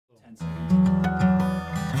All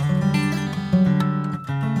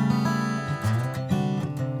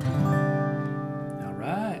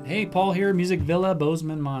right. Hey, Paul here, Music Villa,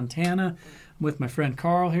 Bozeman, Montana. I'm with my friend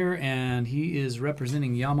Carl here, and he is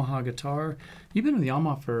representing Yamaha guitar. You've been with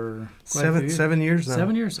Yamaha for quite a few years. 7 years now.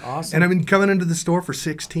 7 years, awesome. And I've been coming into the store for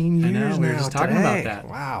 16 years now. We were just talking about that.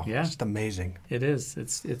 Wow, yeah, just amazing. It is.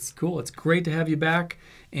 It's cool. It's great to have you back.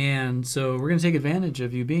 And so we're going to take advantage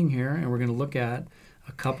of you being here, and we're going to look at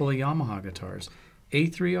a couple of Yamaha guitars.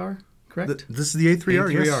 A3R, correct? This is the A3R,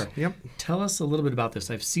 A3R. yes. Yep. Tell us a little bit about this.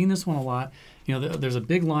 I've seen this one a lot. You know, there's a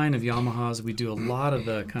big line of Yamahas. We do a lot of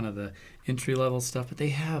the kind of the entry-level stuff, but they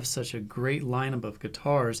have such a great lineup of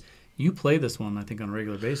guitars. You play this one, I think, on a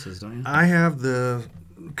regular basis, don't you? I have the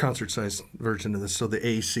concert-size version of this, so the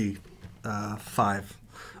AC 5R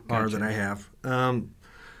that I have.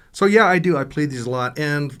 So yeah, I do. I play these a lot,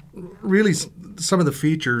 and really some of the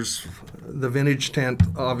features, the vintage tent,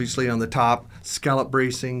 obviously on the top, scallop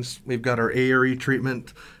bracings. We've got our ARE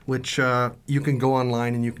treatment, which you can go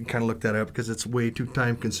online and you can kind of look that up because it's way too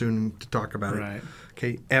time-consuming to talk about it.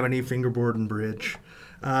 Okay, ebony fingerboard and bridge.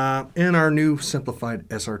 And our new simplified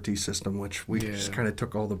SRT system, which we just kind of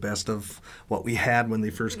took all the best of what we had when they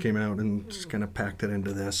first came out and just kind of packed it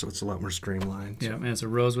into this, so it's a lot more streamlined. Yeah, and it's a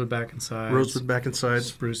rosewood back and sides. Rosewood back and sides.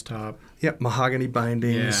 Spruce top. Yep, mahogany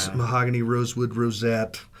bindings, mahogany rosewood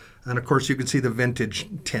rosette. And, of course, you can see the vintage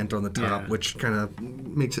tent on the top, which kind of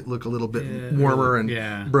makes it look a little bit warmer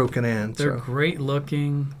and broken in. They're great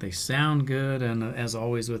looking. They sound good. And as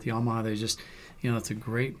always with Yamaha, they just... You know, it's a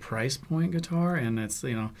great price point guitar, and it's,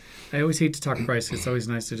 you know, I always hate to talk price. It's always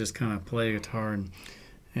nice to just kind of play a guitar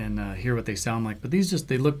and hear what they sound like. But these just,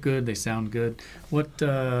 they look good, they sound good. What,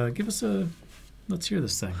 give us a, let's hear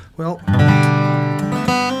this thing. Well...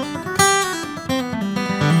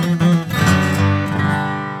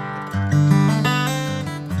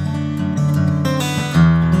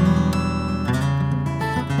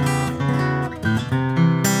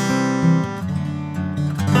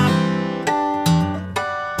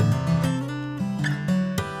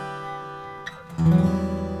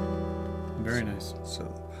 Very nice.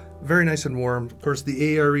 So, very nice and warm. Of course,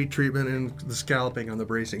 the ARE treatment and the scalloping on the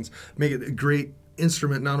bracings make it a great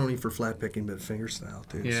instrument, not only for flat picking, but fingerstyle,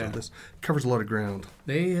 too. Yeah. So this covers a lot of ground.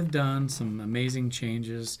 They have done some amazing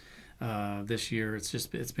changes this year.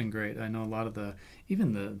 It's been great. I know a lot of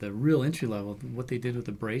even the real entry level, what they did with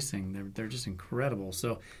the bracing, they're just incredible.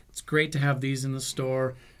 So it's great to have these in the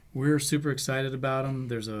store. We're super excited about them.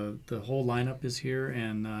 The whole lineup is here,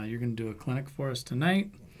 and you're going to do a clinic for us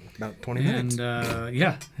tonight. About 20 minutes. And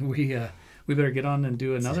yeah, we better get on and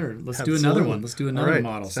do another. Let's do another one. Let's do another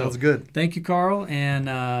model. Sounds good. Thank you, Carl,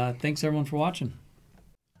 and thanks everyone for watching.